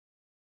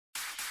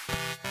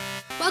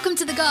Welcome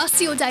to The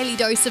Goss, your daily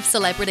dose of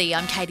celebrity.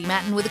 I'm Katie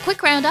Matten with a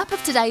quick roundup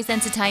of today's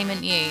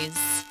entertainment news.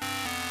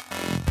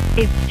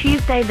 It's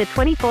Tuesday, the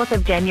 24th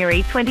of January,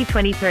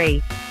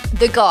 2023.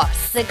 The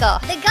Goss. The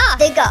Goss. The Goss.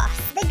 The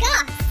Goss. The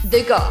Goss.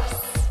 The Goss.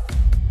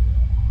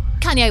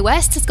 Kanye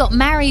West has got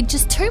married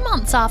just 2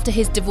 months after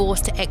his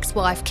divorce to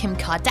ex-wife Kim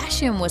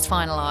Kardashian was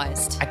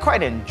finalised. I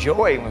quite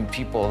enjoy when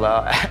people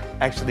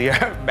actually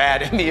are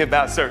mad at me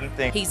about certain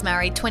things. He's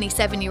married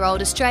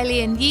 27-year-old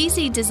Australian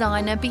Yeezy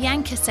designer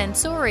Bianca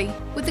Sensori,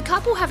 with the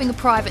couple having a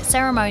private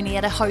ceremony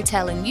at a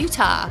hotel in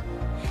Utah.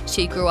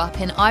 She grew up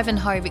in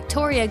Ivanhoe,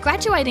 Victoria,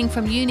 graduating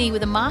from uni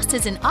with a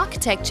master's in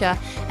architecture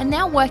and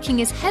now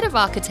working as head of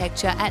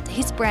architecture at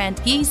his brand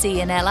Yeezy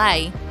in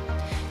LA.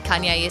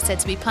 Kanye is said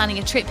to be planning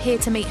a trip here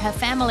to meet her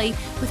family,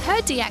 with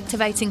her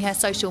deactivating her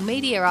social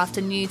media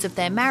after news of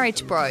their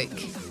marriage broke.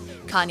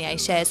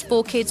 Kanye shares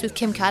 4 kids with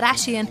Kim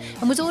Kardashian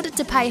and was ordered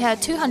to pay her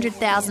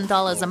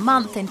 $200,000 a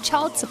month in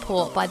child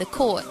support by the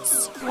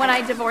courts. When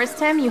I divorced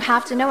him, you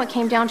have to know it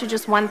came down to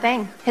just one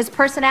thing: his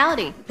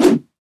personality.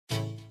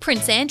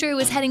 Prince Andrew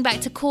is heading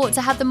back to court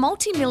to have the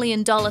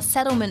multi-million-dollar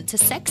settlement to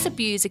sex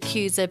abuse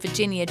accuser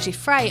Virginia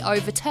Giuffre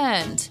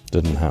overturned.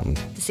 Didn't happen.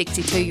 The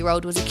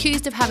 62-year-old was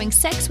accused of having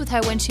sex with her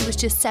when she was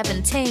just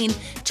 17,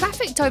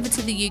 trafficked over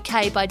to the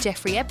UK by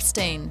Jeffrey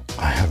Epstein.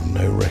 I have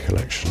no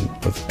recollection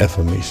of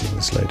ever meeting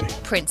this lady.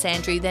 Prince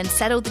Andrew then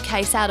settled the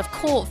case out of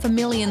court for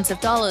millions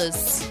of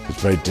dollars.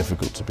 It's very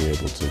difficult to be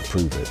able to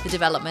prove it. The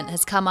development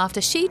has come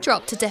after she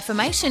dropped a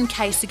defamation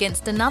case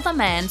against another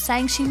man,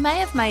 saying she may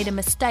have made a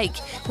mistake,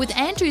 with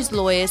Andrew's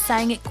lawyers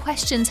saying it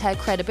questions her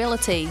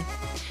credibility.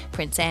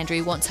 Prince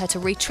Andrew wants her to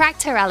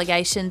retract her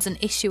allegations and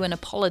issue an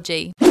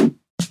apology.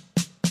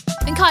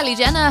 And Kylie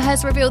Jenner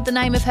has revealed the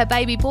name of her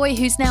baby boy,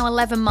 who's now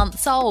 11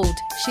 months old.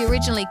 She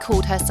originally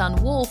called her son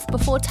Wolf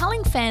before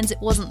telling fans it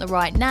wasn't the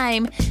right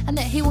name and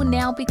that he will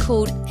now be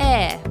called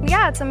Air.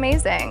 Yeah, it's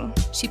amazing.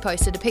 She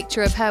posted a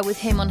picture of her with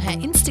him on her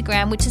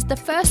Instagram, which is the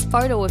first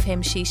photo of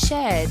him she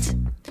shared.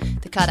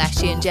 The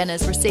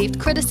Kardashian-Jenners received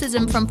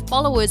criticism from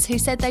followers who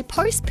said they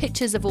post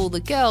pictures of all the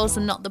girls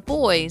and not the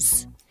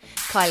boys.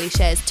 Kylie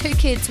shares 2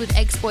 kids with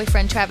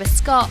ex-boyfriend Travis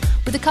Scott,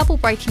 with the couple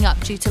breaking up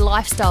due to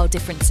lifestyle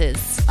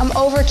differences. I'm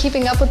over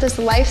keeping up with this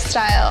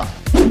lifestyle.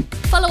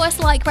 Follow us,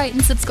 like, rate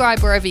and subscribe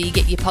wherever you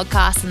get your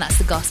podcasts, and that's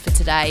The Goss for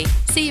today.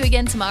 See you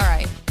again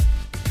tomorrow.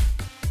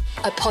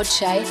 A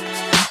Podshape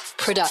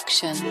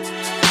production.